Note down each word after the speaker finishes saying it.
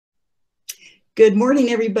Good morning,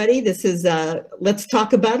 everybody. This is Let's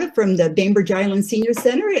Talk About It from the Bainbridge Island Senior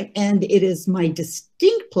Center, and it is my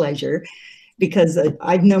distinct pleasure, because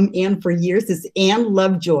I've known Anne for years, is Anne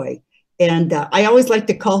Lovejoy. And I always like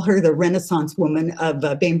to call her the Renaissance woman of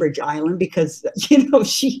Bainbridge Island, because, you know,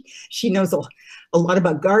 she knows a lot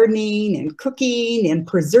about gardening and cooking and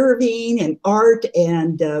preserving and art,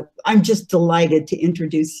 and I'm just delighted to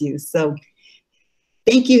introduce you. So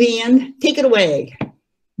thank you, Anne. Take it away.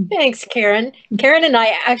 Thanks, Karen. Karen and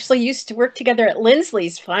I actually used to work together at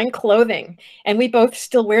Lindsley's Fine Clothing, and we both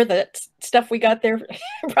still wear the stuff we got there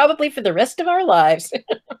probably for the rest of our lives.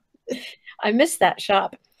 I miss that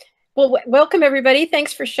shop. Well, welcome everybody.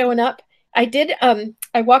 Thanks for showing up. I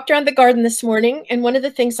walked around the garden this morning, and one of the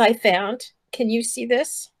things I found, can you see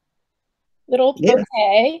this little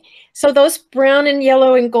bouquet? So those brown and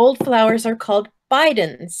yellow and gold flowers are called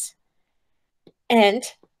bidens. And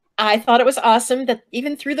I thought it was awesome that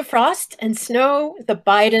even through the frost and snow, the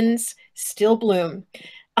bidens still bloom.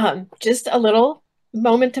 Just a little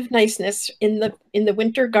moment of niceness in the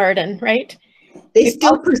winter garden, right? They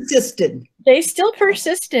still persisted. They still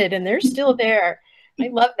persisted, and they're still there. I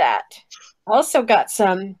love that. I also got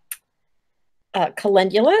some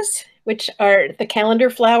calendulas, which are the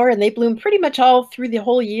calendar flower, and they bloom pretty much all through the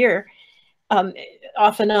whole year,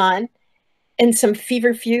 off and on. And some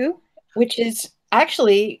feverfew, which is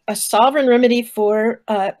actually a sovereign remedy for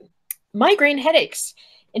migraine headaches.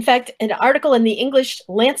 In fact, an article in the English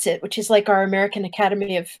Lancet, which is like our American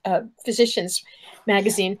Academy of Physicians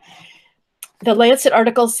magazine, the Lancet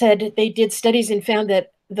article said they did studies and found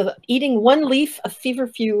that eating one leaf of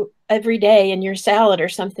feverfew every day in your salad or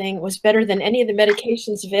something was better than any of the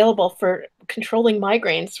medications available for controlling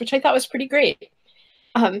migraines, which I thought was pretty great.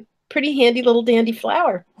 Pretty handy little dandy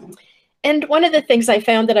flower. And one of the things I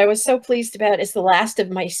found that I was so pleased about is the last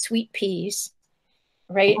of my sweet peas,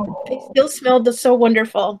 right? They still smelled so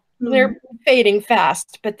wonderful. They're fading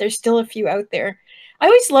fast, but there's still a few out there. I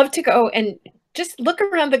always love to go and just look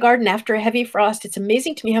around the garden after a heavy frost. It's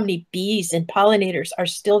amazing to me how many bees and pollinators are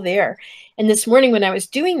still there. And this morning when I was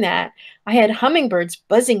doing that, I had hummingbirds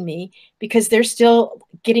buzzing me because they're still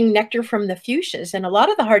getting nectar from the fuchsias. And a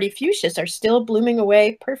lot of the hardy fuchsias are still blooming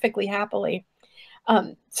away perfectly happily.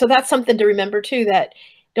 So that's something to remember too, that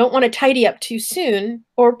don't want to tidy up too soon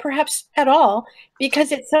or perhaps at all,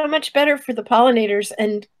 because it's so much better for the pollinators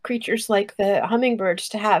and creatures like the hummingbirds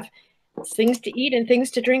to have things to eat and things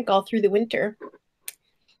to drink all through the winter.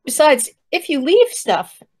 Besides, if you leave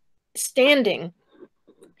stuff standing,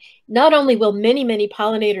 not only will many, many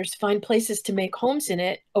pollinators find places to make homes in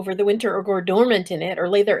it over the winter or go dormant in it or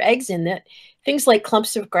lay their eggs in it, things like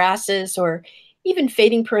clumps of grasses or even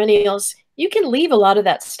fading perennials, you can leave a lot of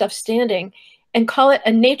that stuff standing and call it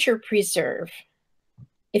a nature preserve.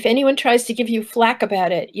 If anyone tries to give you flack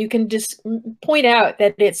about it, you can just point out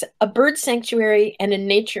that it's a bird sanctuary and a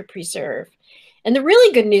nature preserve. And the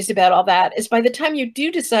really good news about all that is by the time you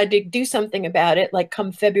do decide to do something about it, like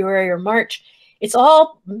come February or March, it's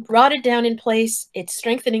all rotted down in place. It's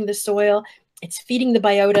strengthening the soil. It's feeding the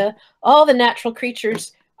biota. All the natural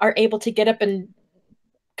creatures are able to get up and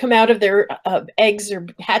come out of their eggs or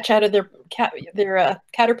hatch out of their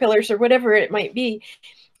caterpillars or whatever it might be.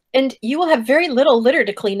 And you will have very little litter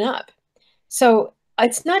to clean up. So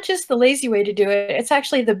it's not just the lazy way to do it. It's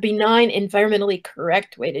actually the benign, environmentally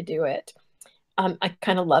correct way to do it. I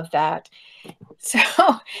kind of love that. So,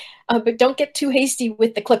 but don't get too hasty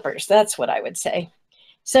with the clippers. That's what I would say.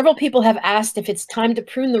 Several people have asked if it's time to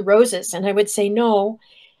prune the roses. And I would say no,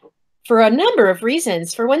 for a number of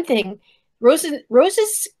reasons. For one thing,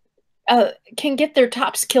 roses can get their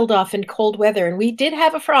tops killed off in cold weather. And we did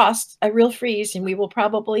have a frost, a real freeze, and we will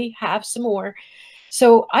probably have some more.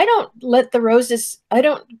 So I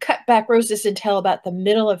don't cut back roses until about the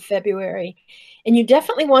middle of February. And you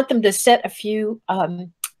definitely want them to set a few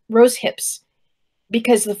rose hips,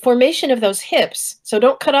 because the formation of those hips, so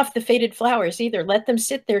don't cut off the faded flowers either. Let them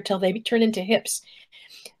sit there till they turn into hips,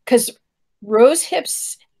 because rose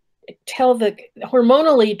hips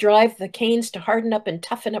hormonally drive the canes to harden up and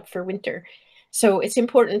toughen up for winter. So it's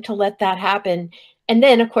important to let that happen. And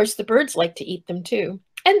then, of course, the birds like to eat them too.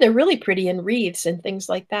 And they're really pretty in wreaths and things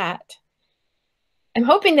like that. I'm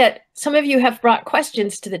hoping that some of you have brought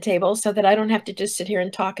questions to the table so that I don't have to just sit here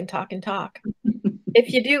and talk and talk and talk.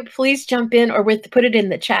 If you do, please jump in or put it in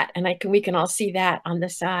the chat, and we can all see that on the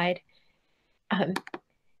side.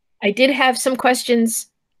 I did have some questions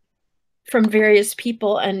from various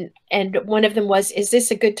people, and one of them was, is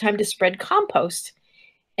this a good time to spread compost?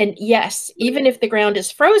 And yes, even if the ground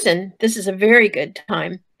is frozen, this is a very good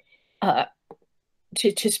time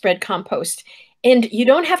to spread compost. And you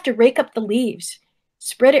don't have to rake up the leaves.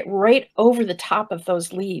 spread it right over the top of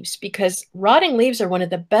those leaves, because rotting leaves are one of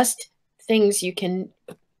the best things you can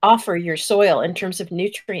offer your soil in terms of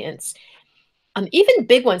nutrients. Even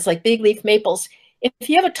big ones like big leaf maples, if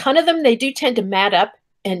you have a ton of them, they do tend to mat up.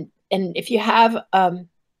 And if you have a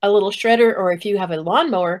little shredder, or if you have a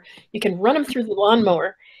lawnmower, you can run them through the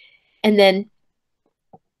lawnmower, and then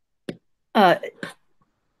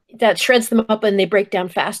that shreds them up and they break down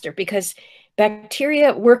faster, because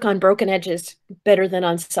bacteria work on broken edges better than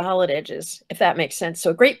on solid edges, if that makes sense.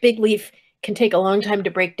 So a great big leaf can take a long time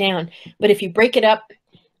to break down, but if you break it up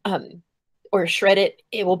or shred it,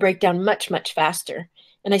 it will break down much, much faster.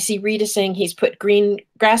 And I see Rita saying he's put green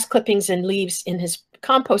grass clippings and leaves in his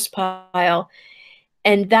compost pile.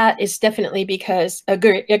 And that is definitely because a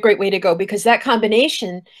great way to go, because that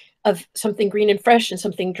combination of something green and fresh and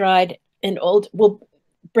something dried and old will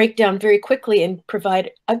break down very quickly and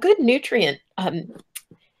provide a good nutrient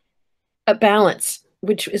a balance,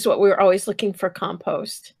 which is what we're always looking for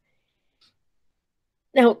compost.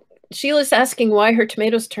 Now, Sheila's asking why her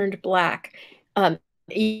tomatoes turned black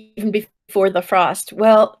even before the frost.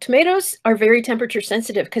 Well, tomatoes are very temperature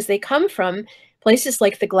sensitive because they come from places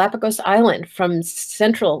like the Galapagos Island, from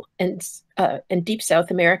Central and deep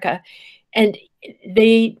South America. And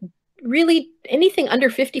they really, anything under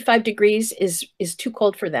 55 degrees is too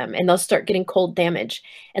cold for them, and they'll start getting cold damage.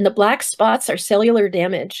 And the black spots are cellular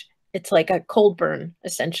damage. It's like a cold burn,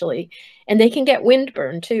 essentially. And they can get wind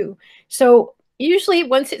burn too. So usually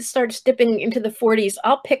once it starts dipping into the 40s,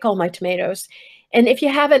 I'll pick all my tomatoes. And if you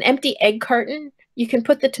have an empty egg carton, you can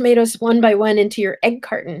put the tomatoes one by one into your egg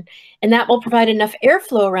carton, and that will provide enough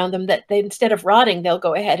airflow around them that they, instead of rotting, they'll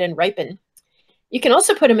go ahead and ripen. You can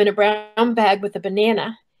also put them in a brown bag with a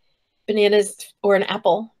bananas or an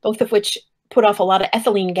apple, both of which put off a lot of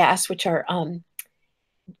ethylene gas, which are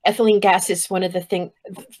ethylene gas is one of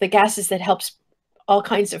the gases that helps all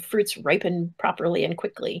kinds of fruits ripen properly and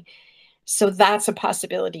quickly. So that's a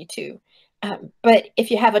possibility too. But if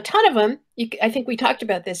you have a ton of them, I think we talked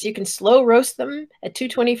about this, you can slow roast them at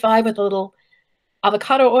 225 with a little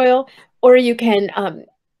avocado oil, or you can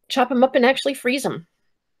chop them up and actually freeze them.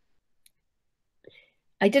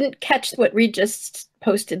 I didn't catch what Reed just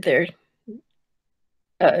posted there.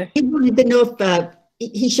 He wanted to know if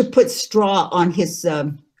he should put straw on his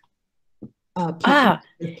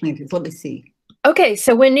planters. Let me see. Okay,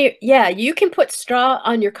 so when you can put straw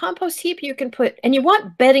on your compost heap. You can put, and you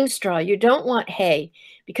want bedding straw. You don't want hay,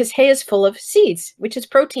 because hay is full of seeds, which is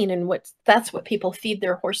protein, and that's what people feed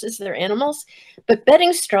their horses, their animals. But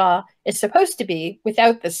bedding straw is supposed to be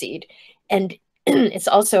without the seed, and it's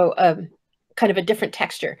also kind of a different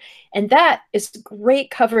texture. And that is great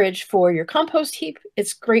coverage for your compost heap.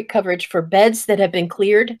 It's great coverage for beds that have been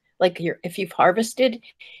cleared, like if you've harvested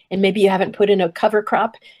and maybe you haven't put in a cover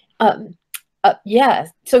crop. Yeah,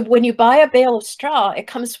 so when you buy a bale of straw,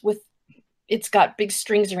 it's got big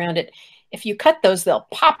strings around it. If you cut those, they'll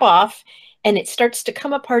pop off, and it starts to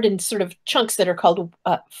come apart in sort of chunks that are called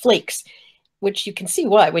flakes, which you can see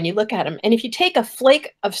why when you look at them. And if you take a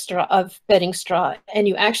flake of bedding straw and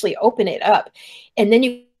you actually open it up, and then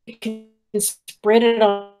you can spread it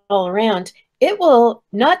all around, it will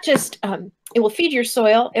not just, it will feed your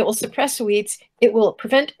soil, it will suppress weeds, it will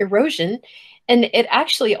prevent erosion, and it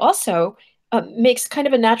actually also makes kind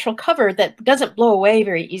of a natural cover that doesn't blow away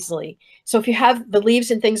very easily. So if you have the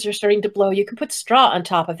leaves and things are starting to blow, you can put straw on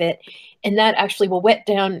top of it, and that actually will wet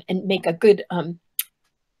down and make a good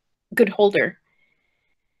good holder,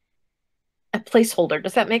 a placeholder.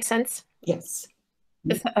 Does that make sense? Yes.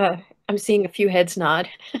 I'm seeing a few heads nod.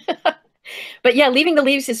 But yeah, leaving the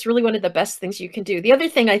leaves is really one of the best things you can do. The other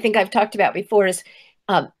thing I think I've talked about before is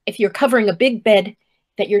if you're covering a big bed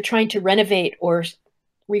that you're trying to renovate or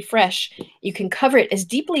refresh, you can cover it as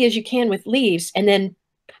deeply as you can with leaves, and then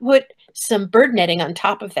put some bird netting on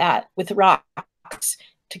top of that with rocks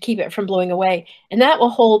to keep it from blowing away. And that will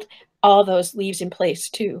hold all those leaves in place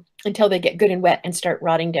too, until they get good and wet and start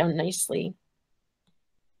rotting down nicely.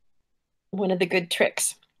 One of the good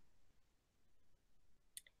tricks.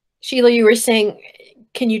 Sheila, you were saying,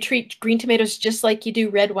 can you treat green tomatoes just like you do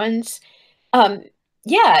red ones?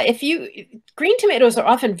 Yeah, green tomatoes are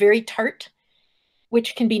often very tart,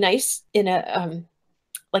 which can be nice in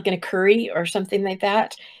like in a curry or something like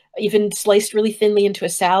that. Even sliced really thinly into a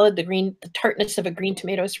salad, the tartness of a green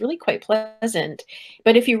tomato is really quite pleasant.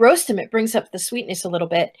 But if you roast them, it brings up the sweetness a little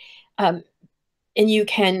bit. And you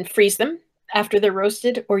can freeze them after they're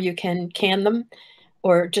roasted, or you can can them,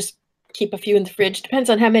 or just keep a few in the fridge. Depends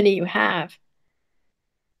on how many you have.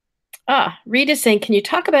 Rita's saying, can you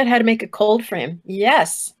talk about how to make a cold frame?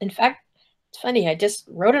 Yes. In fact, It's funny, I just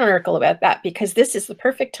wrote an article about that because this is the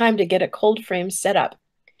perfect time to get a cold frame set up.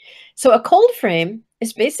 So a cold frame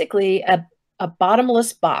is basically a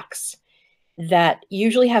bottomless box that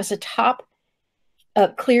usually has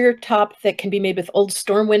a clear top that can be made with old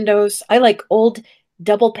storm windows. I like old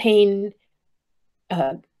double pane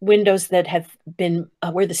windows that have been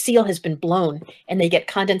where the seal has been blown and they get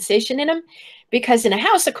condensation in them, because in a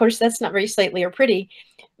house, of course, that's not very sightly or pretty,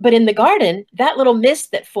 but in the garden, that little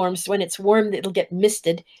mist that forms when it's warm, it'll get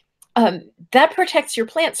misted. That protects your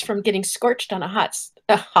plants from getting scorched on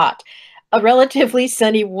a relatively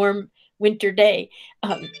sunny, warm winter day.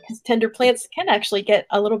 Tender plants can actually get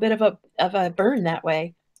a little bit of a burn that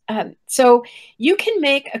way. So you can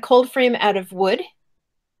make a cold frame out of wood.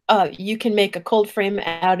 You can make a cold frame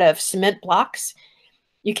out of cement blocks.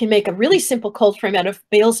 You can make a really simple cold frame out of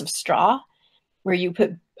bales of straw, where you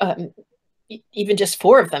put even just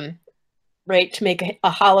 4 of them, right, to make a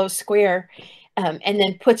hollow square, and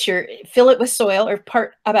then fill it with soil or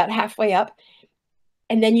part about halfway up.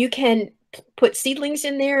 And then you can put seedlings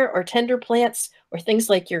in there or tender plants or things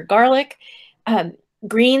like your garlic,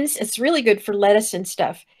 greens. It's really good for lettuce and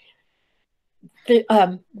stuff.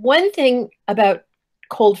 The one thing about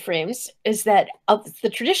cold frames is that the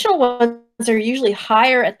traditional ones are usually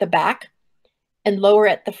higher at the back and lower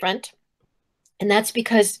at the front. And that's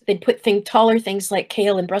because they put taller things like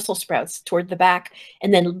kale and Brussels sprouts toward the back,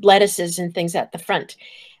 and then lettuces and things at the front.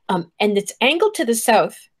 And it's angled to the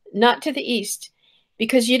south, not to the east,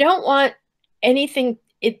 because you don't want anything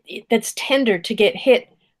that's tender to get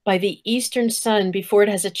hit by the eastern sun before it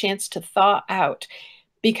has a chance to thaw out,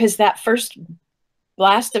 because that first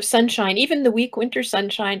blast of sunshine, even the weak winter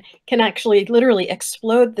sunshine, can actually literally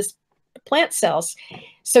explode the plant cells.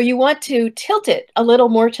 So you want to tilt it a little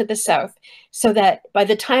more to the south so that by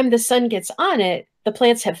the time the sun gets on it, the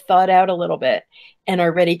plants have thawed out a little bit and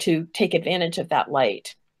are ready to take advantage of that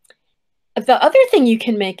light. The other thing you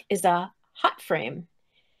can make is a hot frame.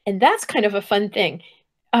 And that's kind of a fun thing.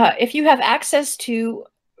 If you have access to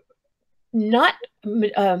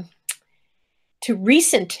to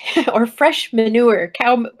recent or fresh manure,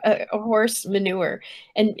 cow or horse manure,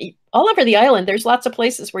 and all over the island, there's lots of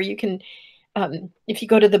places where you can, if you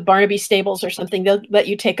go to the Barnaby stables or something, they'll let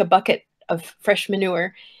you take a bucket of fresh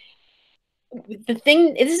manure.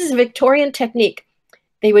 This is a Victorian technique.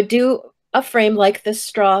 They would do a frame like the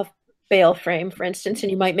straw bale frame, for instance,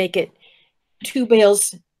 and you might make it 2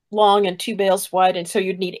 bales long and 2 bales wide, and so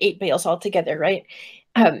you'd need 8 bales altogether, right?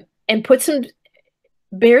 And put some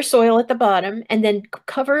bare soil at the bottom, and then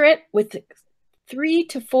cover it with 3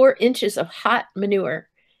 to 4 inches of hot manure,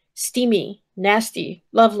 steamy, nasty,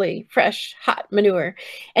 lovely, fresh, hot manure,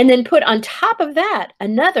 and then put on top of that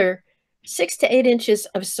another 6 to 8 inches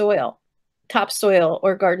of soil, topsoil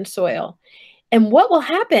or garden soil. And what will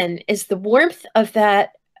happen is the warmth of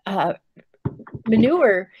that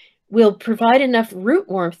manure will provide enough root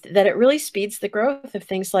warmth that it really speeds the growth of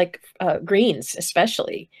things like greens,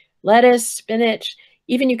 especially lettuce, spinach.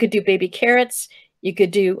 Even you could do baby carrots, you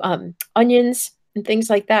could do onions and things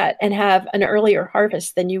like that, and have an earlier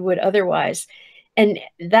harvest than you would otherwise. And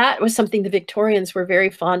that was something the Victorians were very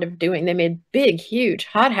fond of doing. They made big, huge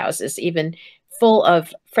hothouses, even full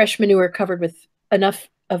of fresh manure covered with enough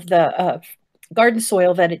of the garden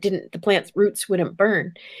soil that the plant's roots wouldn't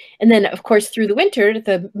burn. And then, of course, through the winter,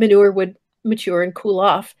 the manure would mature and cool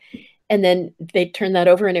off. And then they'd turn that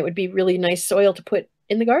over and it would be really nice soil to put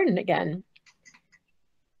in the garden again.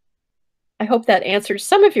 I hope that answers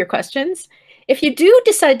some of your questions. If you do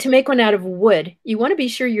decide to make one out of wood, you want to be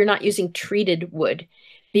sure you're not using treated wood,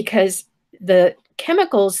 because the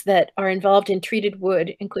chemicals that are involved in treated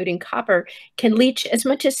wood, including copper, can leach as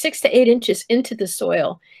much as 6 to 8 inches into the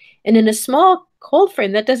soil. And in a small cold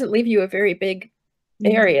frame, that doesn't leave you a very big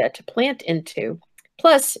area to plant into.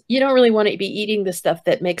 Plus, you don't really want to be eating the stuff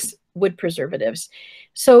that makes wood preservatives.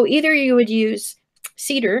 So either you would use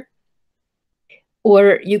cedar,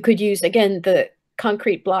 or you could use, again, the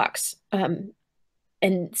concrete blocks. And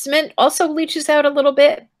cement also leaches out a little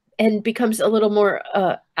bit and becomes a little more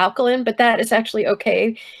alkaline, but that is actually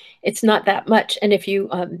okay. It's not that much. And if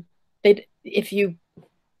you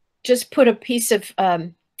just put a piece of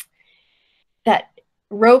that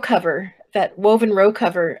row cover, that woven row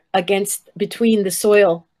cover between the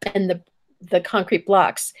soil and the concrete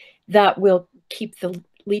blocks, that will keep the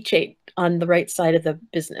leachate on the right side of the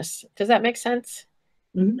business. Does that make sense?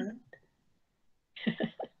 Mm-hmm.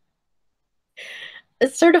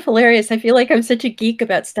 It's sort of hilarious. I feel like I'm such a geek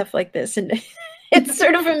about stuff like this, and it's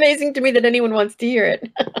sort of amazing to me that anyone wants to hear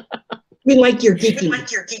it. We like your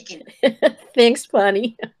geeking. Thanks,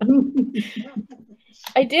 Bonnie.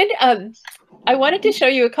 I did I wanted to show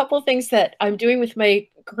you a couple of things that I'm doing with my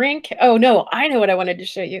grandkids. Oh no, I know what I wanted to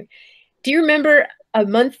show you. Do you remember a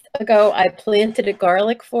month ago I planted a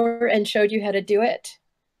garlic for her and showed you how to do it?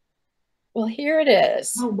 Well, here it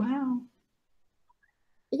is. Oh, wow.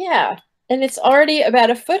 Yeah, and it's already about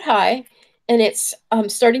a foot high, and it's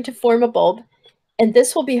starting to form a bulb. And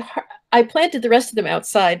this will be, I planted the rest of them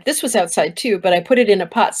outside. This was outside too, but I put it in a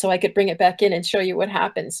pot so I could bring it back in and show you what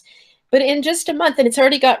happens. But in just a month, and it's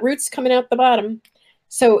already got roots coming out the bottom,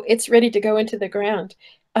 so it's ready to go into the ground.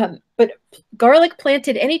 But garlic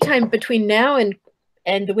planted anytime between now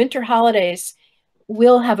and the winter holidays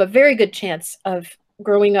will have a very good chance of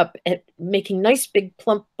growing up and making nice big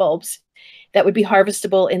plump bulbs that would be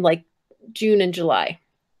harvestable in like June and July.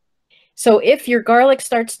 So if your garlic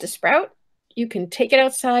starts to sprout, you can take it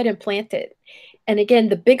outside and plant it. And again,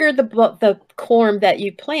 the bigger the corm that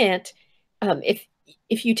you plant,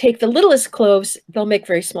 if you take the littlest cloves, they'll make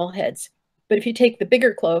very small heads. But if you take the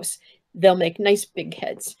bigger cloves, they'll make nice big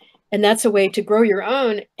heads. And that's a way to grow your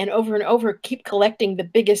own and over keep collecting the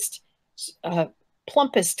biggest,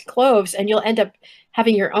 plumpest cloves, and you'll end up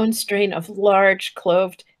having your own strain of large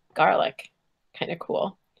cloved garlic. Kind of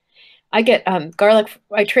cool. I get garlic.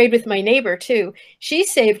 I trade with my neighbor too. She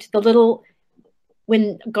saved the little,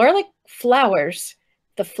 when garlic flowers,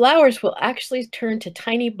 the flowers will actually turn to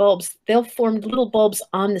tiny bulbs. They'll form little bulbs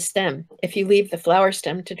on the stem if you leave the flower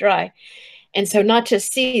stem to dry. And so not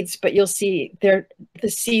just seeds, but you'll see the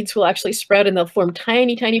seeds will actually sprout and they'll form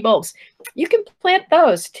tiny, tiny bulbs. You can plant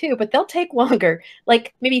those too, but they'll take longer,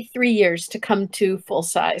 like maybe 3 years to come to full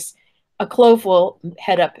size. A clove will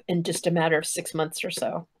head up in just a matter of 6 months or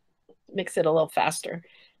so. Makes it a little faster,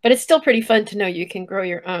 but it's still pretty fun to know you can grow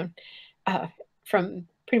your own from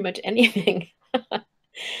pretty much anything.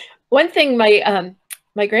 One thing my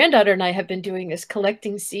granddaughter and I have been doing is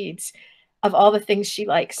collecting seeds of all the things she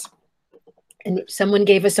likes. And someone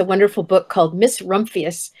gave us a wonderful book called Miss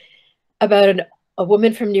Rumphius about a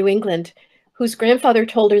woman from New England whose grandfather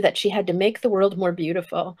told her that she had to make the world more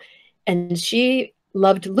beautiful. And she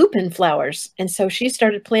loved lupin flowers. And so she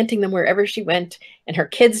started planting them wherever she went, and her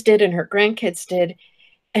kids did, and her grandkids did.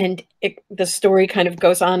 And the story kind of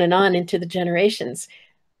goes on into the generations.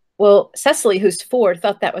 Well, Cecily, who's 4,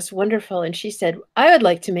 thought that was wonderful. And she said, I would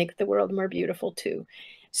like to make the world more beautiful too.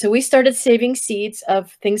 So we started saving seeds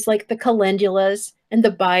of things like the calendulas and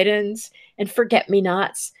the bidens and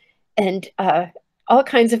forget-me-nots and all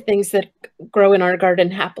kinds of things that grow in our garden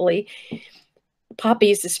happily,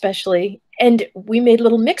 poppies especially. And we made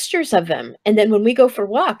little mixtures of them. And then when we go for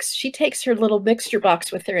walks, she takes her little mixture box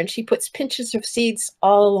with her and she puts pinches of seeds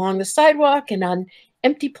all along the sidewalk and on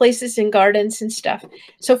empty places in gardens and stuff.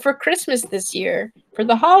 So for Christmas this year, for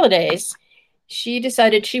the holidays, she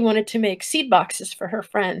decided she wanted to make seed boxes for her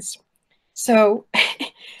friends. So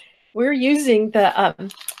we're using the, I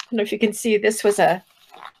don't know if you can see, this was a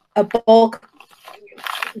bulk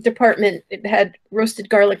department. It had roasted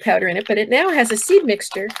garlic powder in it, but it now has a seed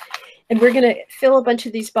mixture. And we're going to fill a bunch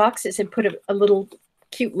of these boxes and put a little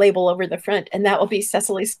cute label over the front. And that will be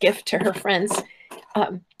Cecily's gift to her friends,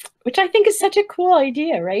 which I think is such a cool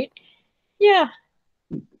idea, right? Yeah.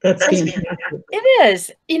 That's fantastic. It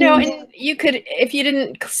is, you know, and you could, if you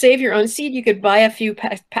didn't save your own seed, you could buy a few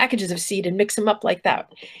packages of seed and mix them up like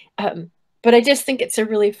that. But I just think it's a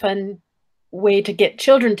really fun way to get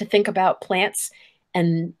children to think about plants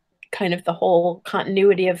and kind of the whole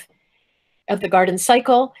continuity of the garden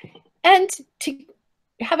cycle, and to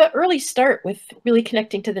have an early start with really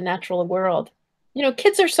connecting to the natural world. You know,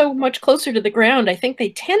 kids are so much closer to the ground. I think they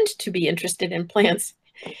tend to be interested in plants,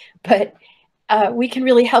 but we can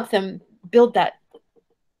really help them build that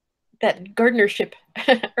gardenership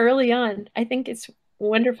early on. I think it's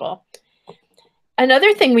wonderful.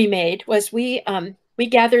 Another thing we made was we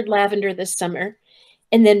gathered lavender this summer,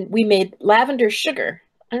 and then we made lavender sugar.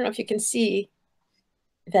 I don't know if you can see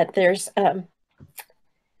that there's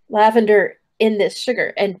lavender in this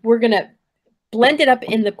sugar, and we're going to blend it up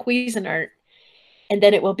in the Cuisinart, and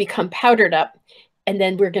then it will become powdered up. And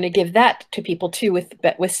then we're going to give that to people too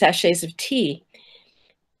with sachets of tea.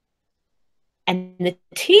 And the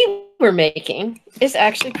tea we're making is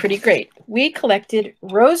actually pretty great. We collected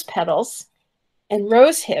rose petals and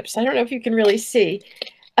rose hips. I don't know if you can really see.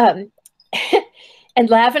 And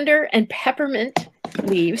lavender and peppermint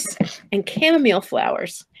leaves and chamomile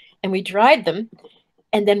flowers. And we dried them.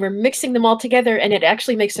 And then we're mixing them all together. And it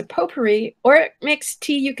actually makes a potpourri, or it makes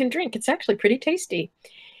tea you can drink. It's actually pretty tasty.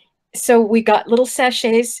 So we got little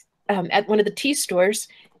sachets at one of the tea stores,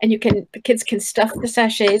 and the kids can stuff the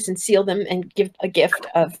sachets and seal them and give a gift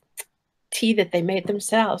of tea that they made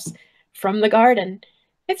themselves from the garden.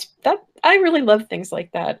 I really love things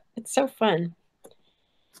like that. It's so fun.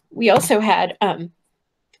 We also had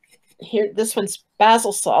here, this one's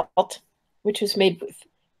basil salt, which was made with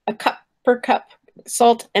a cup per cup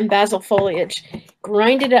salt and basil foliage.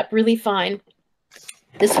 Grind it up really fine.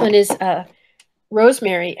 This one is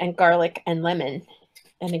rosemary and garlic and lemon.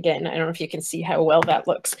 And again, I don't know if you can see how well that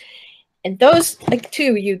looks. And those, like,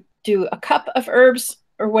 too, you do a cup of herbs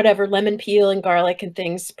or whatever, lemon peel and garlic and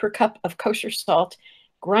things per cup of kosher salt.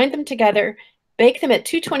 Grind them together, bake them at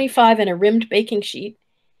 225 in a rimmed baking sheet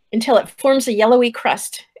until it forms a yellowy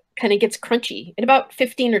crust, kind of gets crunchy in about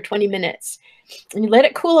 15 or 20 minutes. And you let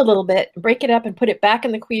it cool a little bit, break it up and put it back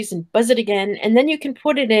in the cuise and buzz it again. And then you can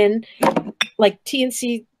put it in, like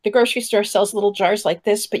TNC, the grocery store sells little jars like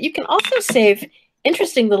this, but you can also save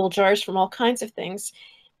interesting little jars from all kinds of things.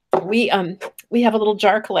 We have a little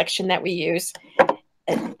jar collection that we use.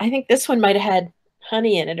 I think this one might have had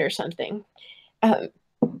honey in it or something.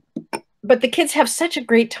 But the kids have such a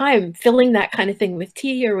great time filling that kind of thing with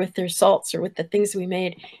tea or with their salts or with the things we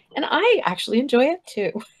made. And I actually enjoy it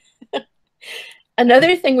too.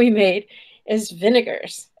 Another thing we made is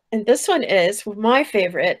vinegars. And this one is my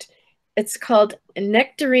favorite. It's called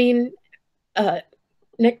nectarine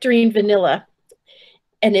vanilla.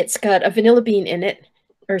 And it's got a vanilla bean in it,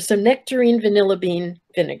 or some nectarine vanilla bean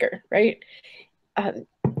vinegar, right?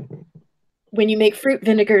 When you make fruit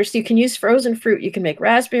vinegars, you can use frozen fruit. You can make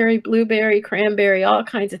raspberry, blueberry, cranberry, all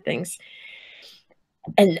kinds of things.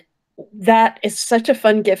 And that is such a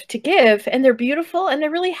fun gift to give. And they're beautiful and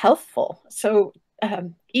they're really healthful. So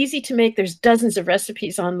easy to make. There's dozens of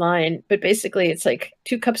recipes online, but basically it's like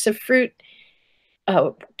 2 cups of fruit,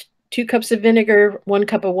 2 cups of vinegar, 1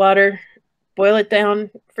 cup of water, boil it down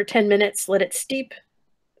for 10 minutes, let it steep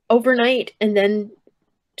overnight, and then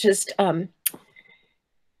just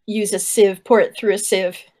use a sieve, pour it through a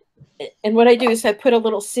sieve. And what I do is I put a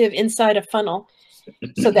little sieve inside a funnel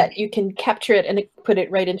so that you can capture it and put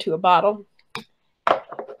it right into a bottle.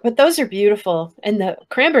 But those are beautiful. And the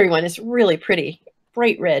cranberry one is really pretty,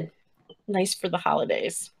 bright red, nice for the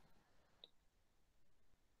holidays.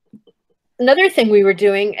 Another thing we were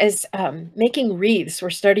doing is making wreaths. We're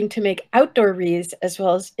starting to make outdoor wreaths as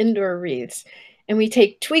well as indoor wreaths. And we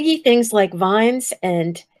take twiggy things like vines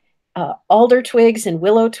and alder twigs and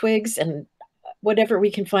willow twigs and whatever we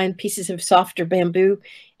can find, pieces of softer bamboo,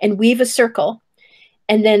 and weave a circle.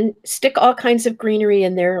 And then stick all kinds of greenery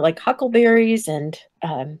in there, like huckleberries and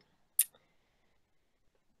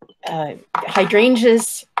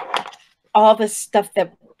hydrangeas, all the stuff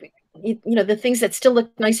that, you know, the things that still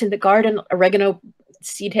look nice in the garden, oregano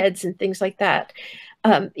seed heads and things like that.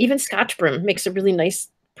 Even Scotch broom makes a really nice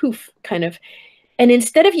poof kind of. And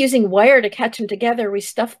instead of using wire to catch them together, we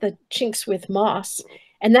stuff the chinks with moss.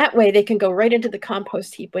 And that way they can go right into the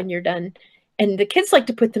compost heap when you're done. And the kids like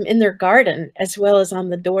to put them in their garden as well as on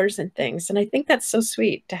the doors and things. And I think that's so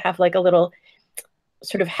sweet to have like a little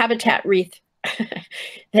sort of habitat wreath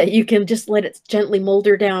that you can just let it gently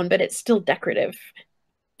molder down, but it's still decorative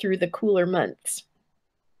through the cooler months.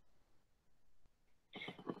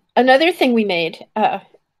 Another thing we made that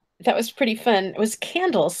was pretty fun was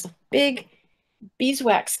candles, big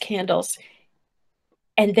beeswax candles.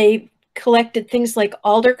 And they collected things like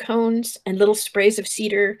alder cones and little sprays of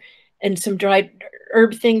cedar and some dried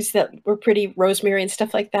herb things that were pretty, rosemary and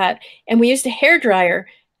stuff like that. And we used a hairdryer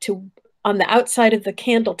on the outside of the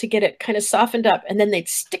candle to get it kind of softened up. And then they'd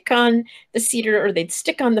stick on the cedar or they'd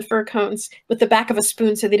stick on the fir cones with the back of a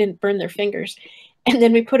spoon so they didn't burn their fingers. And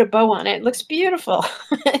then we put a bow on it. It looks beautiful.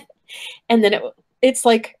 And then it's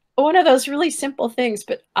like one of those really simple things,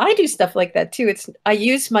 but I do stuff like that too. I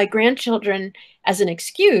use my grandchildren as an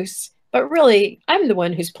excuse, but really I'm the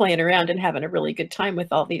one who's playing around and having a really good time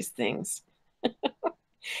with all these things.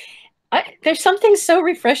 There's something so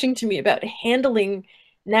refreshing to me about handling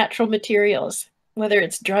natural materials, whether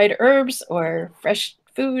it's dried herbs or fresh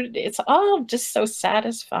food. It's all just so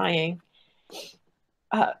satisfying.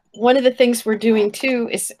 One of the things we're doing too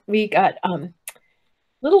is we got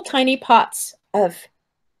little tiny pots of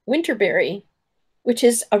winterberry, which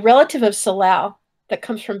is a relative of salal that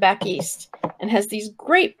comes from back east and has these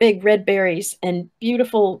great big red berries and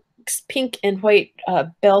beautiful pink and white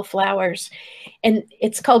bell flowers. And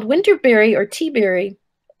it's called winterberry or tea berry.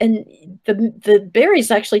 And the berries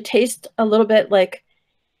actually taste a little bit like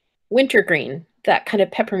wintergreen, that kind of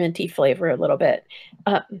pepperminty flavor a little bit.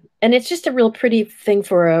 And it's just a real pretty thing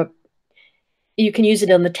you can use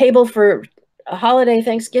it on the table for a holiday,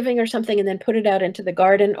 Thanksgiving or something, and then put it out into the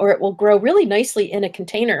garden, or it will grow really nicely in a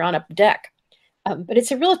container on a deck. But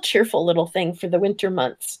it's a real cheerful little thing for the winter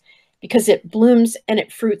months because it blooms and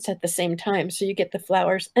it fruits at the same time. So you get the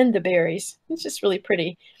flowers and the berries. It's just really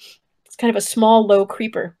pretty. It's kind of a small, low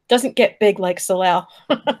creeper. Doesn't get big like Salal.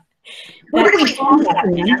 Where do we find that,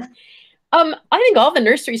 Ann? I think all the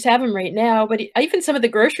nurseries have them right now, but even some of the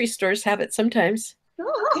grocery stores have it sometimes.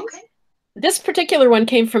 Oh, okay. This particular one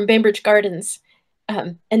came from Bainbridge Gardens,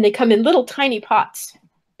 and they come in little tiny pots.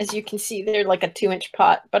 As you can see, they're like a 2-inch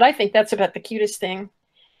pot, but I think that's about the cutest thing.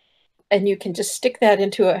 And you can just stick that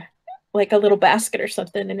into a little basket or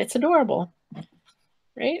something, and it's adorable,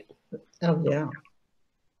 right? Oh, yeah.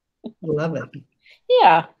 Love it.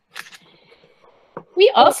 Yeah.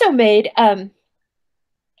 We also made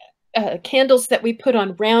candles that we put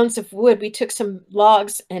on rounds of wood. We took some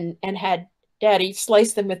logs and had Daddy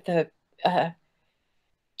slice them with the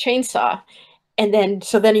chainsaw. And then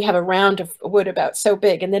you have a round of wood about so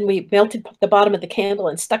big. And then we melted the bottom of the candle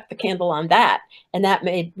and stuck the candle on that. And that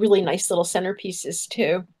made really nice little centerpieces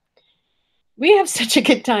too. We have such a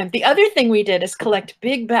good time. The other thing we did is collect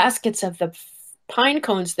big baskets of the pine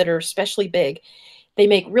cones that are especially big. They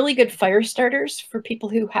make really good fire starters for people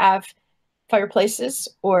who have fireplaces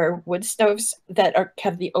or wood stoves that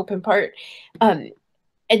have the open part.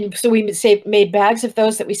 And so we made bags of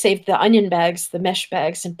those that we saved the onion bags, the mesh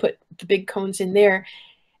bags, and put the big cones in there.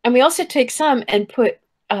 And we also take some and put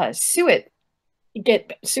suet.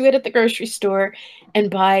 Get suet at the grocery store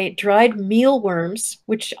and buy dried mealworms,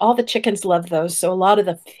 which all the chickens love those. So a lot of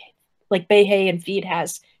the, like Bay Hay and Feed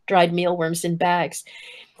has dried mealworms in bags.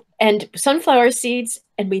 And sunflower seeds,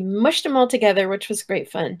 and we mushed them all together, which was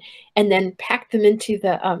great fun. And then packed them into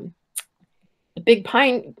the big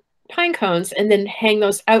pine cones, and then hang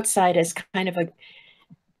those outside as kind of a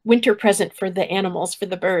winter present for the animals, for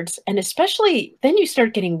the birds. And especially then you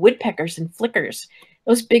start getting woodpeckers and flickers.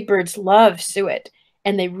 Those big birds love suet,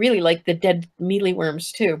 and they really like the dead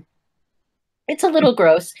mealyworms too. It's a little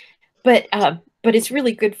gross, but it's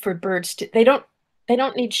really good for birds. They don't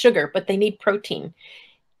need sugar, but they need protein,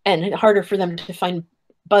 and harder for them to find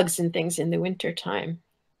bugs and things in the winter time.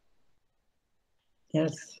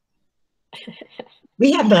 Yes.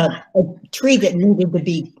 We have a tree that needed to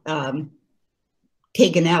be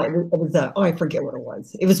taken out. It was I forget what it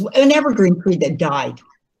was. It was an evergreen tree that died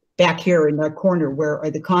back here in the corner where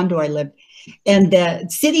the condo I lived. And the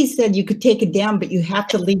city said you could take it down, but you have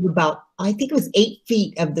to leave about, I think it was 8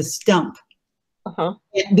 feet of the stump.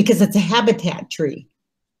 Because it's a habitat tree.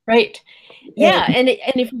 Right. Yeah. And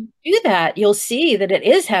if you do that, you'll see that it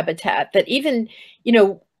is habitat, that even,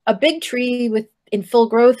 a big tree in full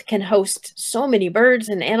growth can host so many birds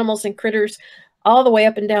and animals and critters all the way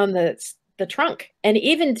up and down the trunk. And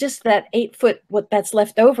even just that 8 foot, what that's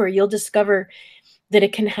left over, you'll discover that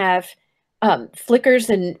it can have flickers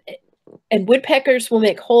and woodpeckers will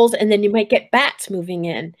make holes, and then you might get bats moving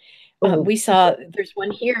in. We saw there's one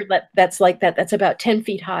here that's like that. That's about 10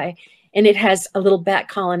 feet high, and it has a little bat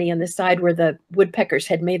colony on the side where the woodpeckers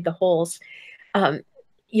had made the holes.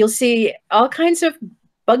 You'll see all kinds of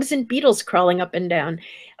bugs and beetles crawling up and down.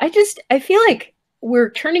 I feel like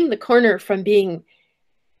we're turning the corner from being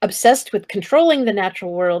obsessed with controlling the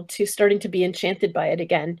natural world to starting to be enchanted by it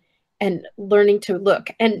again and learning to look.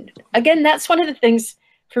 And again, that's one of the things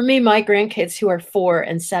for me, my grandkids who are 4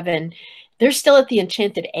 and 7, they're still at the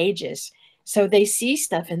enchanted ages. So they see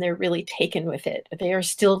stuff and they're really taken with it. They'll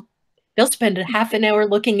spend a half an hour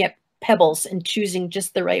looking at pebbles and choosing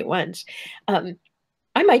just the right ones.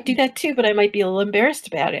 I might do that too, but I might be a little embarrassed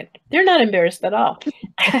about it. They're not embarrassed at all.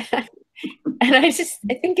 And I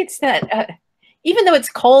think it's that, even though it's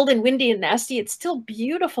cold and windy and nasty, it's still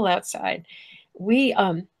beautiful outside. We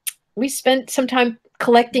spent some time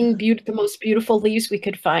collecting the most beautiful leaves we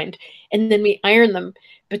could find, and then we iron them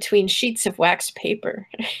between sheets of wax paper.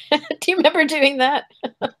 Do you remember doing that?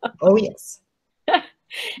 Oh, yes.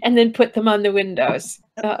 And then put them on the windows.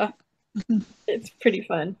 It's pretty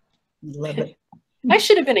fun. Love it. I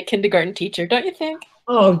should have been a kindergarten teacher, don't you think?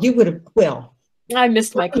 Oh, you would have. Well, I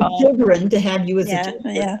missed my call. Children to have you as a teacher.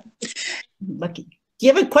 Yeah. Lucky. Do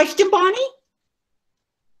you have a question, Bonnie?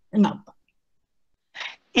 No.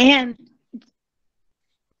 And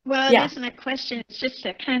well, Yeah. it isn't a question, it's just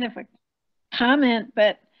a kind of a comment,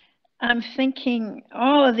 but I'm thinking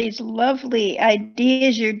all of these lovely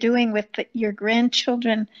ideas you're doing with your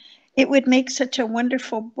grandchildren, it would make such a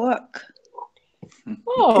wonderful book.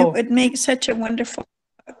 Oh, It would make such a wonderful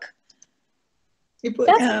book.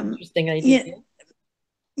 that's an interesting idea.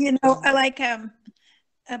 I like a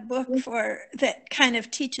book that kind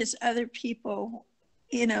of teaches other people,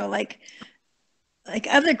 like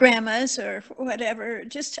other grandmas or whatever,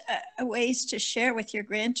 just ways to share with your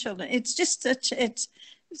grandchildren. It's just it's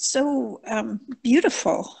so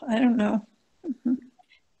beautiful. I don't know. Mm-hmm.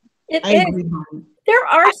 There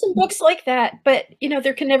are some books like that, but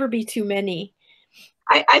there can never be too many.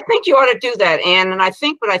 I think you ought to do that, Anne. And I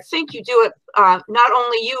think you do it, not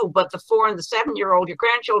only you, but the 4 and the 7-year-old, your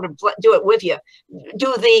grandchildren do it with you.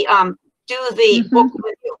 Do the book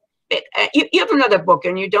with you. You have another book,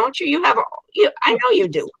 and you don't you? You have, I know you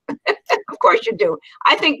do. Of course you do.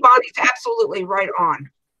 I think Bonnie's absolutely right on.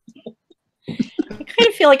 I kind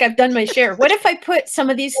of feel like I've done my share. What if I put some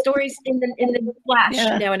of these stories in the flash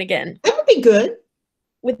now and again? That would be good.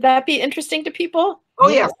 Would that be interesting to people? Oh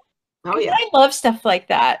yeah. Oh yeah. I love stuff like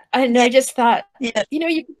that. And I just thought, you know,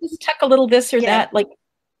 you can just tuck a little this or that, like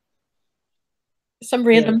some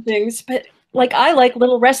random things. But like, I like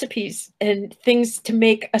little recipes and things to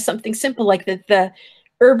make something simple, like the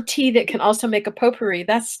herb tea that can also make a potpourri.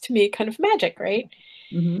 That's, to me, kind of magic, right?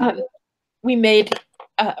 We made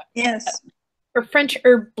a French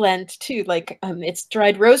herb blend too. Like it's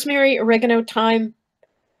dried rosemary, oregano, thyme,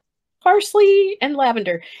 parsley, and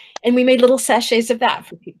lavender. And we made little sachets of that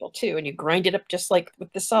for people too. And you grind it up just like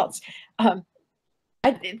with the salts. The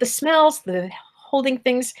smells, the holding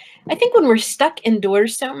things. I think when we're stuck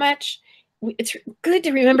indoors so much, it's good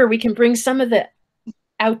to remember we can bring some of the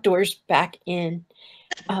outdoors back in.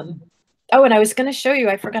 Oh, and I was going to show you,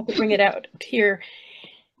 I forgot to bring it out here.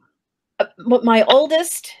 My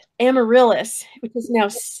oldest amaryllis, which is now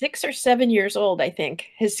 6 or 7 years old, I think,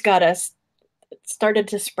 has got started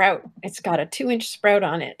to sprout. It's got a 2-inch sprout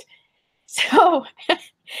on it. So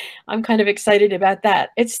I'm kind of excited about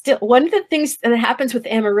that. It's still one of the things that happens with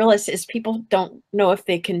amaryllis is people don't know if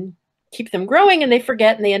they can keep them growing, and they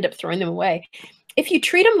forget and they end up throwing them away. If you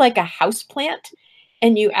treat them like a house plant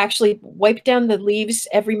and you actually wipe down the leaves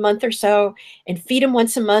every month or so and feed them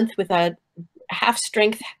once a month with a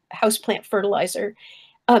half-strength houseplant fertilizer,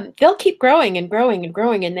 they'll keep growing and growing and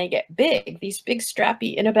growing, and they get big, these big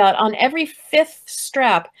strappy. And about on every 5th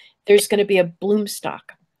strap, there's going to be a bloom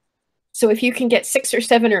stalk. So if you can get 6 or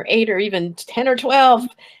 7 or 8 or even 10 or 12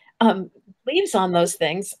 leaves on those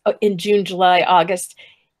things in June, July, August,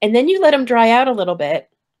 and then you let them dry out a little bit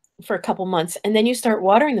for a couple months, and then you start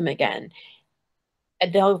watering them again,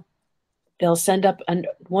 and they'll send up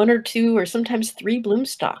 1 or 2 or sometimes 3 bloom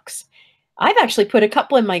stalks. I've actually put a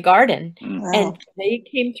couple in my garden, and they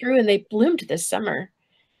came through and they bloomed this summer.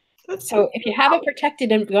 So if you have a protected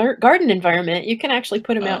garden environment, you can actually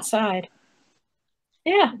put them outside.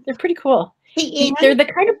 Yeah, they're pretty cool. Hey, they're the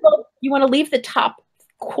kind of bulb you want to leave the top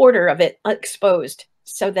quarter of it exposed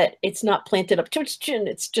so that it's not planted up to its chin.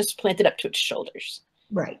 It's just planted up to its shoulders.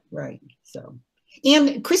 Right. So,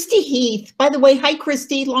 and Christy Heath, by the way, hi,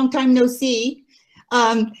 Christy, long time no see.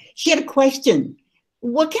 She had a question.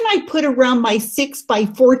 What can I put around my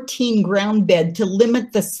 6x14 ground bed to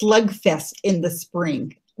limit the slug fest in the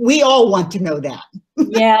spring? We all want to know that.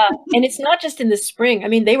 Yeah, and it's not just in the spring. I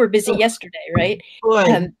mean, they were busy yesterday, right?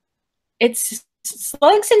 It's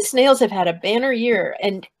slugs and snails have had a banner year,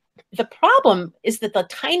 and the problem is that the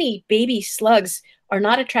tiny baby slugs are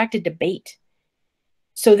not attracted to bait.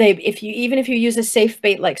 So even if you use a safe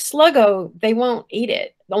bait like Sluggo, they won't eat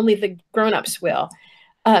it. Only the grown-ups will.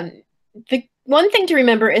 The one thing to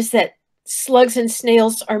remember is that slugs and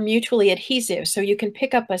snails are mutually adhesive. So you can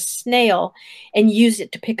pick up a snail and use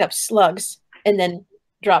it to pick up slugs and then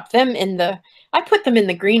drop them in I put them in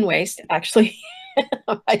the green waste, actually,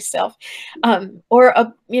 myself. Or,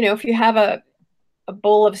 if you have a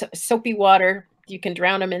bowl of soapy water, you can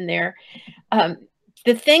drown them in there.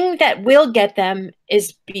 The thing that will get them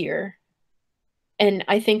is beer. And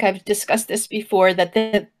I think I've discussed this before,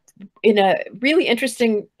 that in a really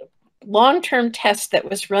interesting long-term test that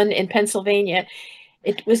was run in Pennsylvania,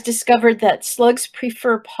 it was discovered that slugs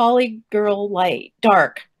prefer St. Pauli Girl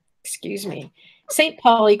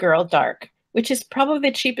Dark, which is probably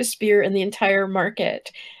the cheapest beer in the entire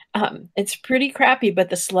market. It's pretty crappy, but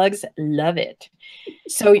the slugs love it.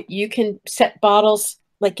 So you can set bottles,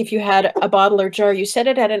 like if you had a bottle or jar, you set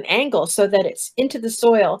it at an angle so that it's into the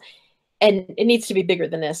soil, and it needs to be bigger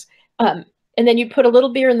than this. And then you put a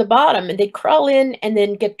little beer in the bottom, and they'd crawl in and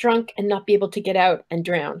then get drunk and not be able to get out and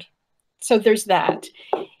drown. So there's that.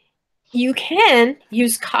 You can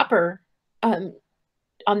use copper on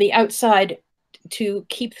the outside to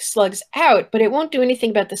keep the slugs out, but it won't do anything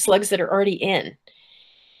about the slugs that are already in.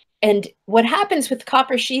 And what happens with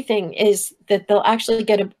copper sheathing is that they'll actually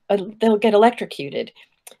they'll get electrocuted.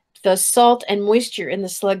 The salt and moisture in the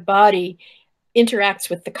slug body interacts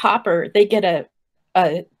with the copper. They get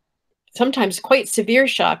a sometimes quite severe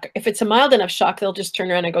shock. If it's a mild enough shock, they'll just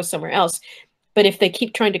turn around and go somewhere else. But if they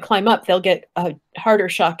keep trying to climb up, they'll get a harder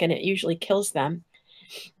shock, and it usually kills them.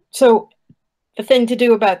 So the thing to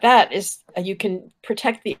do about that is you can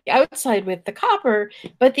protect the outside with the copper,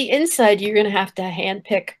 but the inside you're going to have to hand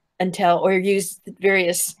pick or use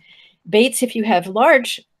various baits if you have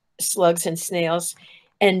large slugs and snails,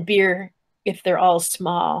 and beer if they're all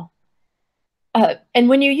small. And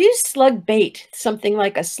when you use slug bait, something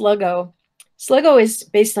like a sluggo is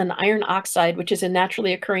based on iron oxide, which is a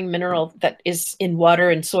naturally occurring mineral that is in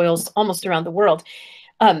water and soils almost around the world.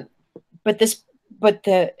 But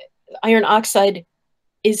the iron oxide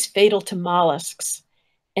is fatal to mollusks.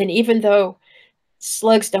 And even though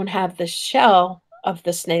slugs don't have the shell of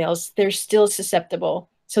the snails, they're still susceptible.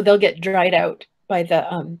 So they'll get dried out by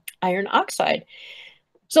the iron oxide.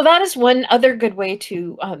 So that is one other good way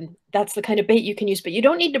to, that's the kind of bait you can use, but you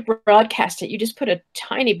don't need to broadcast it. You just put a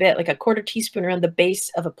tiny bit, like a quarter teaspoon around the base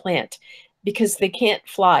of a plant, because they can't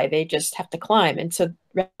fly. They just have to climb. And so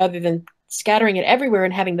rather than scattering it everywhere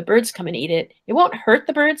and having the birds come and eat it, it won't hurt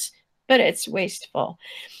the birds, but it's wasteful.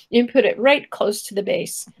 You put it right close to the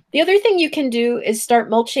base. The other thing you can do is start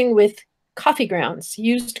mulching with coffee grounds,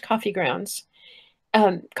 used coffee grounds.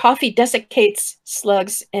 Coffee desiccates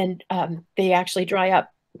slugs, and they actually dry up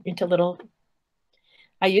into little,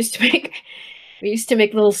 we used to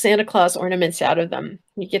make little Santa Claus ornaments out of them.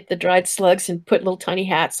 You get the dried slugs and put little tiny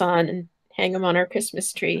hats on and hang them on our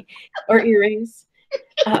Christmas tree, or earrings.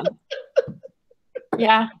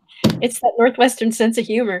 Yeah, it's that Northwestern sense of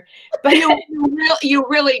humor. But you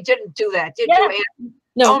really didn't do that, did Yeah. you, Ann?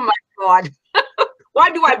 no, Oh my God. Why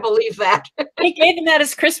do I believe that? he gave them that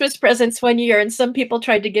as Christmas presents one year, and some people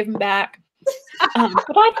tried to give them back. But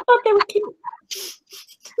I thought they were cute.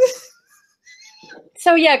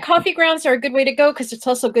 So yeah, coffee grounds are a good way to go because it's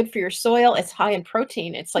also good for your soil. It's high in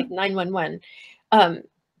protein. It's like 911.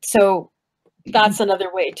 So that's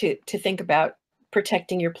another way to think about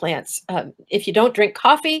protecting your plants. If you don't drink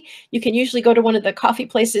coffee, you can usually go to one of the coffee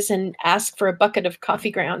places and ask for a bucket of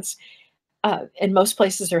coffee grounds. And most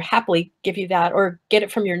places are happily give you that, or get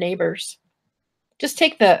it from your neighbors. Just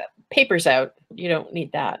take the papers out. You don't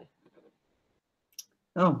need that.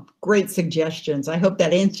 Oh, great suggestions. I hope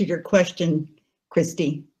that answered your question,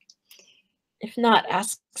 Christy. If not,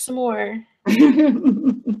 ask some more.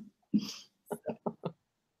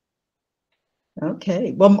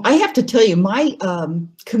 Okay. Well, I have to tell you, my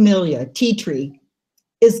camellia tea tree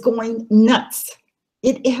is going nuts.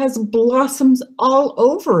 It has blossoms all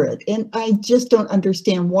over it, and I just don't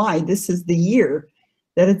understand why this is the year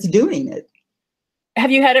that it's doing it. Have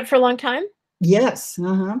you had it for a long time? Yes,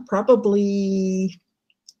 probably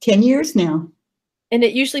 10 years now. And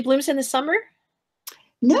it usually blooms in the summer?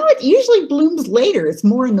 No, it usually blooms later. It's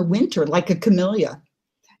more in the winter, like a camellia.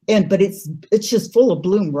 But it's just full of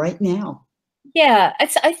bloom right now. Yeah,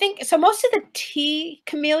 I think so. Most of the tea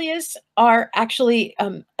camellias are actually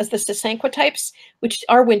as the Sasanqua types, which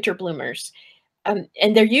are winter bloomers, and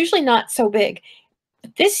they're usually not so big.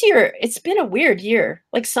 This year, it's been a weird year.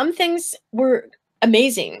 Like some things were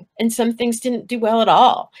amazing, and some things didn't do well at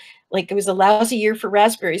all. Like it was a lousy year for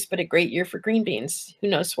raspberries, but a great year for green beans. Who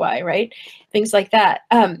knows why, right? Things like that.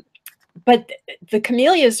 But the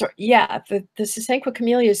camellias, the Sasanqua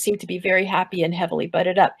camellias seem to be very happy and heavily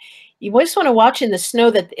budded up. You just want to watch in the snow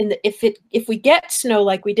that if we get snow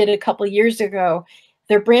like we did a couple of years ago,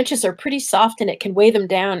 their branches are pretty soft and it can weigh them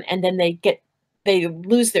down, and then they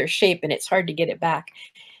lose their shape and it's hard to get it back.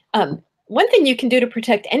 One thing you can do to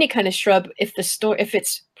protect any kind of shrub if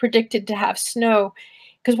it's predicted to have snow,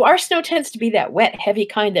 because our snow tends to be that wet, heavy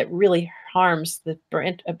kind that really harms the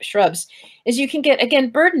shrubs, is you can get, again,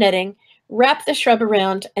 bird netting, wrap the shrub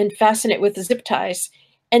around and fasten it with the zip ties,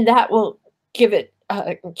 and that will give it,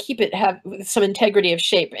 have some integrity of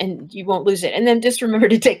shape, and you won't lose it. And then just remember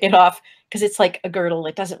to take it off, because it's like a girdle.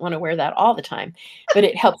 It doesn't want to wear that all the time, but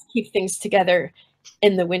it helps keep things together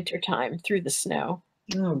in the winter time through the snow.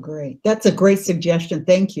 Oh, great. That's a great suggestion.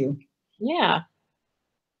 Thank you. Yeah.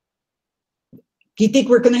 Do you think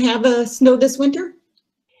we're going to have a snow this winter?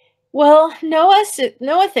 Well, Noah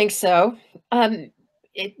thinks so.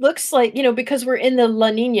 It looks like, because we're in the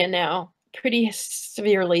La Nina now pretty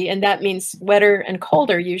severely, and that means wetter and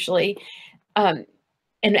colder usually. And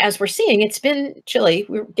as we're seeing, it's been chilly.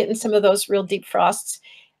 We're getting some of those real deep frosts.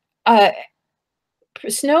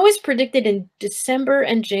 Snow is predicted in December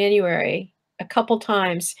and January a couple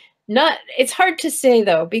times. It's hard to say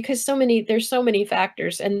though, because there's so many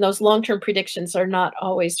factors, and those long-term predictions are not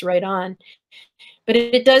always right on. But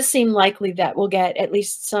it does seem likely that we'll get at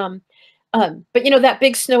least some. But that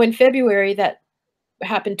big snow in February that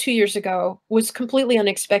happened 2 years ago was completely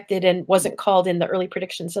unexpected and wasn't called in the early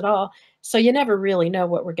predictions at all. So you never really know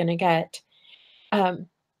what we're going to get. But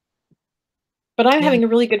I'm having a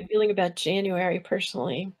really good feeling about January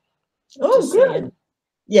personally. Oh, good.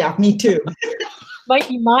 Yeah, me too. Might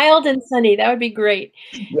be mild and sunny. That would be great.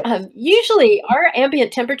 Yes. Usually our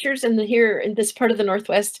ambient temperatures here in this part of the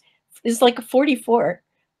Northwest is like a 44.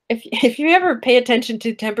 If you ever pay attention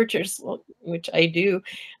to temperatures, which I do,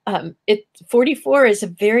 44 is a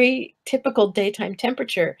very typical daytime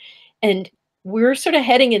temperature, and we're sort of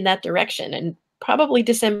heading in that direction. And probably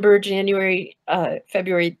December, January,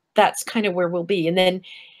 February, that's kind of where we'll be. And then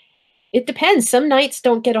it depends. Some nights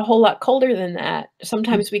don't get a whole lot colder than that.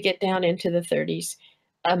 Sometimes we get down into the 30s.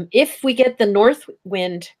 If we get the north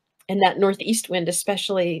wind and that northeast wind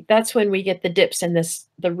especially, that's when we get the dips and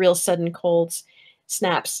the real sudden colds,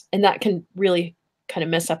 snaps, and that can really kind of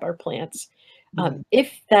mess up our plants.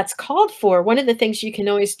 If that's called for, one of the things you can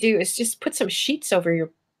always do is just put some sheets over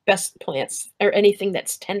your best plants or anything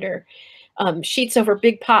that's tender. Sheets over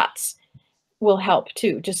big pots will help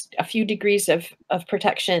too, just a few degrees of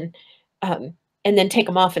protection, and then take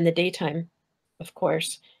them off in the daytime, of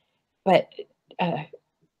course. But and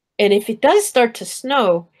if it does start to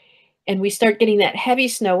snow, and we start getting that heavy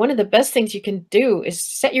snow, one of the best things you can do is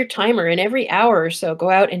set your timer, and every hour or so go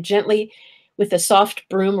out and gently, with a soft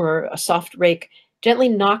broom or a soft rake, gently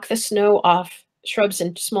knock the snow off shrubs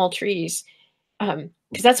and small trees.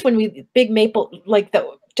 Because that's when big maple, like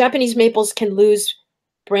the Japanese maples, can lose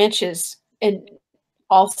branches, and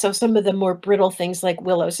also some of the more brittle things like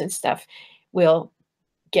willows and stuff will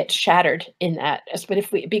get shattered in that. But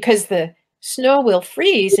because the snow will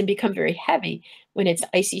freeze and become very heavy when it's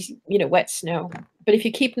icy, wet snow. But if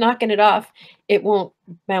you keep knocking it off, it won't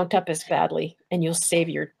mount up as badly, and you'll save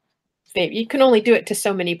your favorite. You can only do it to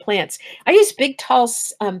so many plants. I use big, tall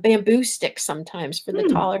bamboo sticks sometimes for the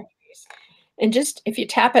taller trees. And just, if you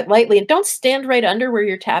tap it lightly, and don't stand right under where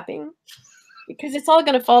you're tapping, because it's all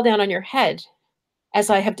going to fall down on your head, as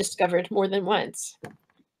I have discovered more than once.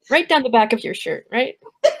 Right down the back of your shirt, right?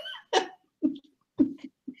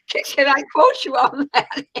 Can I quote you on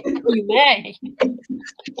that? You may.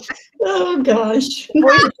 Oh gosh.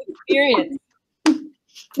 Experience.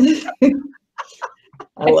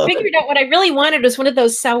 I figured out what I really wanted was one of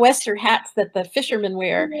those sou'wester hats that the fishermen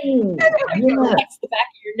wear. Yeah. That's the back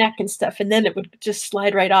of your neck and stuff, and then it would just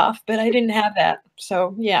slide right off. But I didn't have that,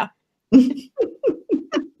 so yeah.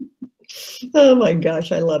 Oh my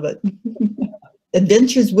gosh, I love it.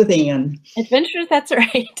 Adventures with Anne. Adventures, that's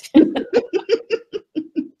right.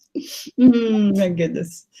 My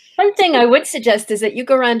goodness. One thing I would suggest is that you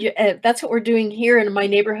go around, that's what we're doing here in my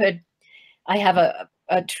neighborhood. I have a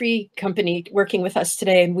tree company working with us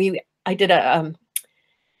today, and I did a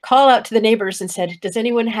call out to the neighbors and said, does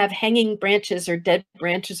anyone have hanging branches or dead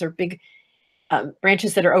branches or big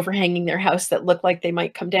branches that are overhanging their house that look like they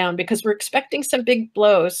might come down? Because we're expecting some big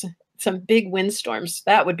blows, some big windstorms.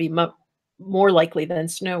 That would be more likely than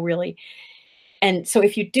snow, really. And so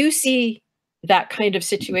if you do see that kind of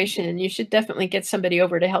situation, you should definitely get somebody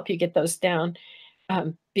over to help you get those down,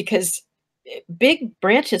 because big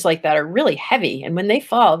branches like that are really heavy, and when they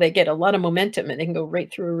fall, they get a lot of momentum and they can go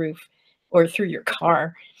right through a roof or through your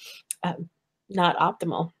car. Not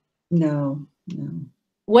optimal. No.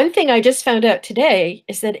 One thing I just found out today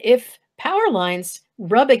is that if power lines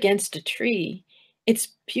rub against a tree, it's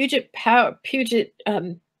Puget,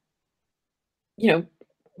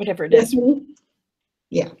 whatever it is.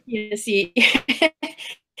 Yeah. You see,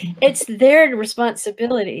 it's their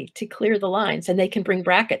responsibility to clear the lines, and they can bring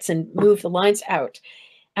brackets and move the lines out.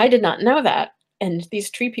 I did not know that. And these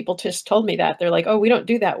tree people just told me that. They're like, oh, we don't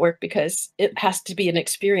do that work because it has to be an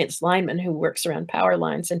experienced lineman who works around power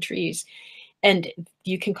lines and trees. And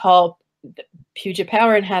you can call Puget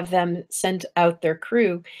Power and have them send out their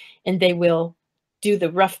crew, and they will do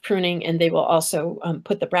the rough pruning, and they will also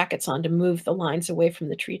put the brackets on to move the lines away from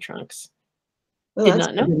the tree trunks. Well, Did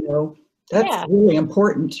not know. That's really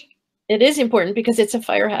important. It is important because it's a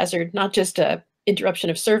fire hazard, not just a interruption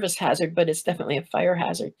of service hazard, but it's definitely a fire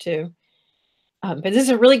hazard too. But this is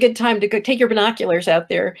a really good time to go take your binoculars out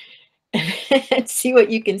there and see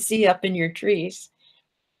what you can see up in your trees.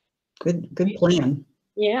 Good plan.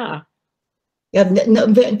 Yeah. Yeah.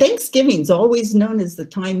 No, Thanksgiving's always known as the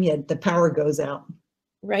time the power goes out.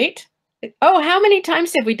 Right. Oh, how many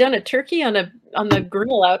times have we done a turkey on the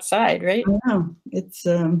grill outside, right? I know. It's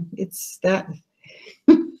that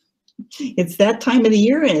it's that time of the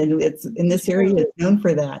year, and it's in this area is known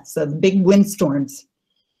for that. So the big windstorms.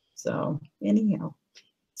 So anyhow,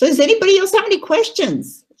 so does anybody else have any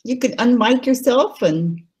questions? You could unmic yourself,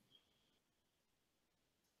 and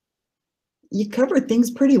you covered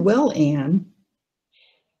things pretty well, Anne.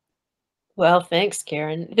 Well, thanks,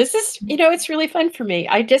 Karen. This is, it's really fun for me.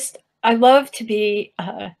 I love to be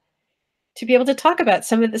able to talk about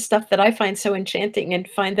some of the stuff that I find so enchanting and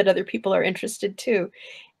find that other people are interested too.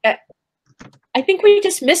 I think we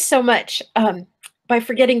just miss so much by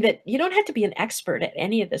forgetting that you don't have to be an expert at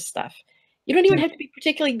any of this stuff. You don't even have to be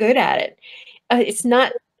particularly good at it. It's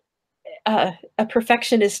not a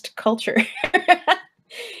perfectionist culture.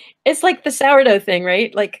 It's like the sourdough thing,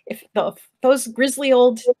 right? Like if those grizzly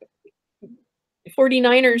old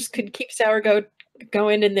 49ers could keep sourdough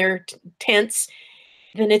going in their tents,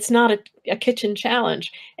 then it's not a kitchen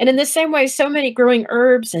challenge. And in the same way, so many growing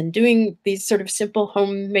herbs and doing these sort of simple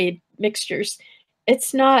homemade mixtures,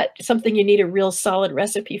 it's not something you need a real solid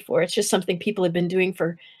recipe for. It's just something people have been doing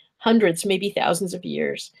for hundreds, maybe thousands of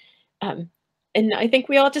years. And I think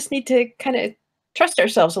we all just need to kind of trust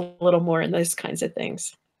ourselves a little more in those kinds of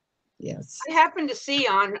things. Yes. I happened to see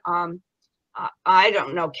on, I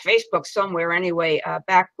don't know, Facebook somewhere anyway,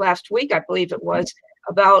 back last week, I believe it was,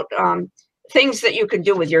 about things that you can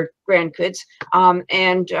do with your grandkids.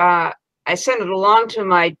 And I sent it along to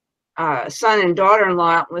my son and daughter-in-law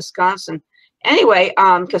out in Wisconsin. Anyway,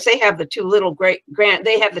 because they have the two little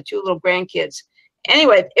grandkids.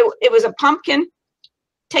 Anyway, it was a pumpkin.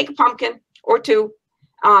 Take a pumpkin or two,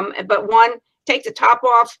 but one, take the top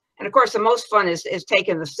off. And of course, the most fun is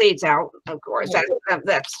taking the seeds out. Of course,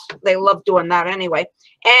 that's they love doing that anyway.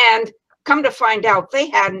 And come to find out,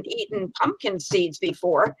 they hadn't eaten pumpkin seeds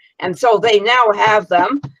before, and so they now have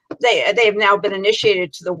them. They've now been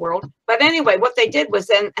initiated to the world. But anyway, what they did was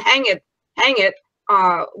then hang it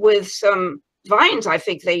with some vines. I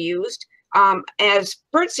think they used as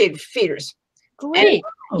birdseed feeders. Great.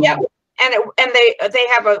 And, yeah, and they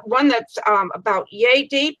have a one that's about yay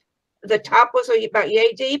deep. The top was about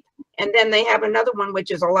yay deep, and then they have another one which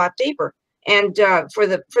is a lot deeper, and for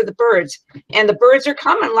the birds. And the birds are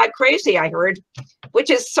coming like crazy, I heard, which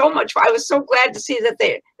is so much fun. I was so glad to see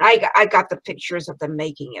that I got the pictures of them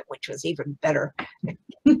making it, which was even better.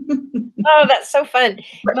 Oh, that's so fun.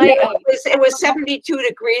 It was 72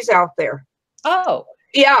 degrees out there. Oh.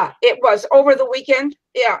 Yeah, it was over the weekend.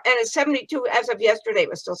 Yeah, and it's 72 as of yesterday. It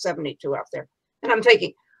was still 72 out there. And I'm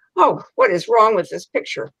thinking, oh, what is wrong with this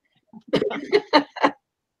picture?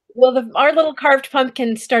 Well, our little carved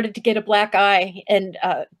pumpkin started to get a black eye and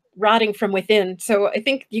rotting from within. So I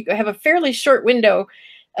think you have a fairly short window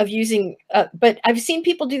of using, but I've seen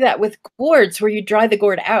people do that with gourds where you dry the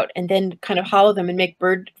gourd out and then kind of hollow them and make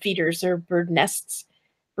bird feeders or bird nests,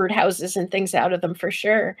 bird houses and things out of them for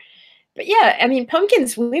sure. But yeah, I mean,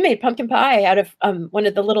 pumpkins, we made pumpkin pie out of one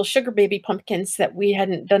of the little sugar baby pumpkins that we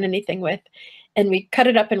hadn't done anything with. And we cut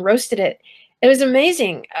it up and roasted it. It was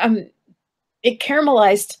amazing. It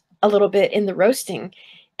caramelized a little bit in the roasting.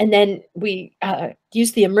 And then we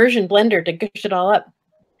used the immersion blender to gush it all up.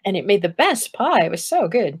 And it made the best pie. It was so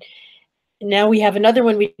good. And now we have another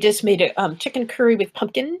one. We just made a chicken curry with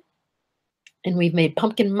pumpkin. And we've made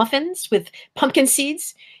pumpkin muffins with pumpkin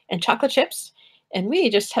seeds and chocolate chips. And we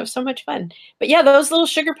just have so much fun. But yeah, those little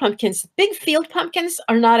sugar pumpkins, big field pumpkins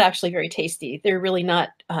are not actually very tasty. They're really not,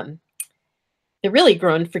 they're really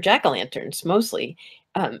grown for jack-o'-lanterns mostly.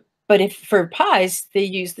 But if for pies, they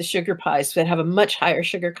use the sugar pies that have a much higher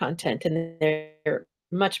sugar content and they're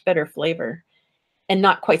much better flavor and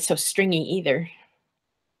not quite so stringy either.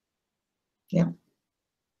 Yeah.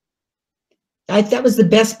 That was the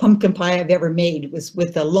best pumpkin pie I've ever made. It was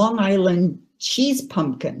with a Long Island cheese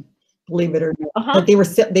pumpkin. Believe it or not,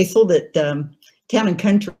 but they sold it Town and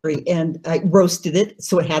Country, and I roasted it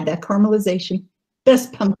so it had that caramelization.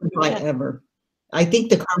 Best pumpkin pie ever. I think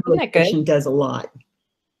the caramelization does a lot.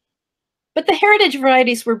 But the heritage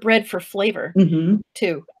varieties were bred for flavor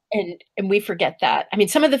too, and we forget that. I mean,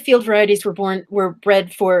 some of the field varieties were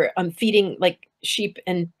bred for feeding like sheep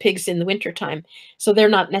and pigs in the wintertime, so they're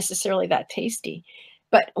not necessarily that tasty.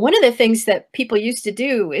 But one of the things that people used to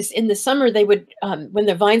do is in the summer, they would, when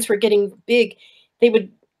the vines were getting big, they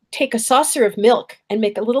would take a saucer of milk and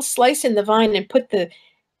make a little slice in the vine and put the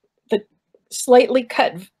slightly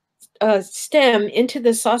cut stem into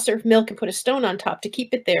the saucer of milk and put a stone on top to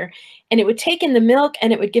keep it there. And it would take in the milk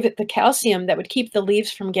and it would give it the calcium that would keep the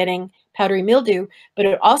leaves from getting powdery mildew, but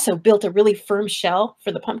it also built a really firm shell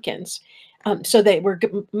for the pumpkins. So they were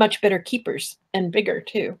much better keepers and bigger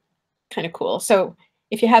too. Kind of cool. So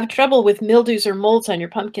if you have trouble with mildews or molds on your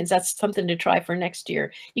pumpkins, that's something to try for next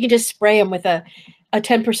year. You can just spray them with a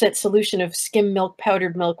 10% solution of skim milk,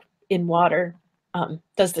 powdered milk in water.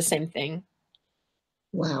 Does the same thing.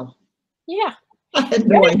 Wow. Yeah.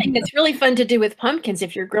 The other thing that's really fun to do with pumpkins,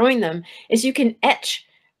 if you're growing them, is you can etch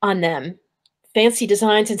on them fancy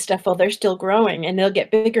designs and stuff while they're still growing, and they'll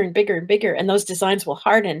get bigger and bigger and bigger, and those designs will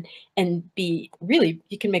harden and be really,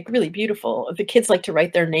 you can make really beautiful. The kids like to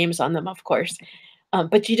write their names on them, of course.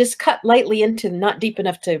 But you just cut lightly into, not deep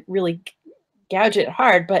enough to really gouge it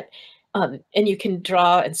hard, but and you can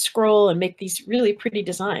draw and scroll and make these really pretty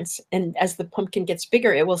designs. And as the pumpkin gets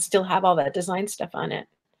bigger, it will still have all that design stuff on it.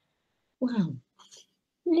 Wow.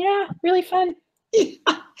 Yeah, really fun.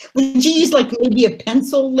 Would you use like maybe a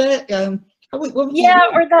pencil? What would you Yeah,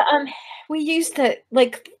 use? or the we used the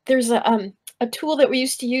like there's a tool that we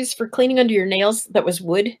used to use for cleaning under your nails that was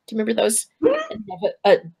wood. Do you remember those? And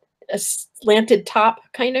have a slanted top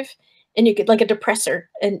kind of, and you could like a depressor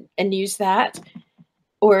and use that.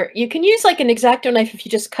 Or you can use like an X-Acto knife if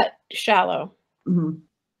you just cut shallow. Mhm.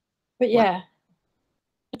 But yeah,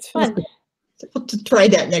 it's fun. I'll have to try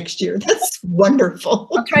that next year. That's wonderful.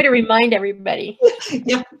 I'll try to remind everybody.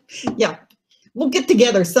 Yeah, yeah. We'll get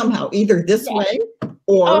together somehow, either this Yeah. way Oh,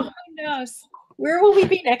 or who knows? Where will we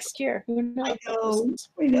be next year? Who knows?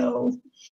 I know.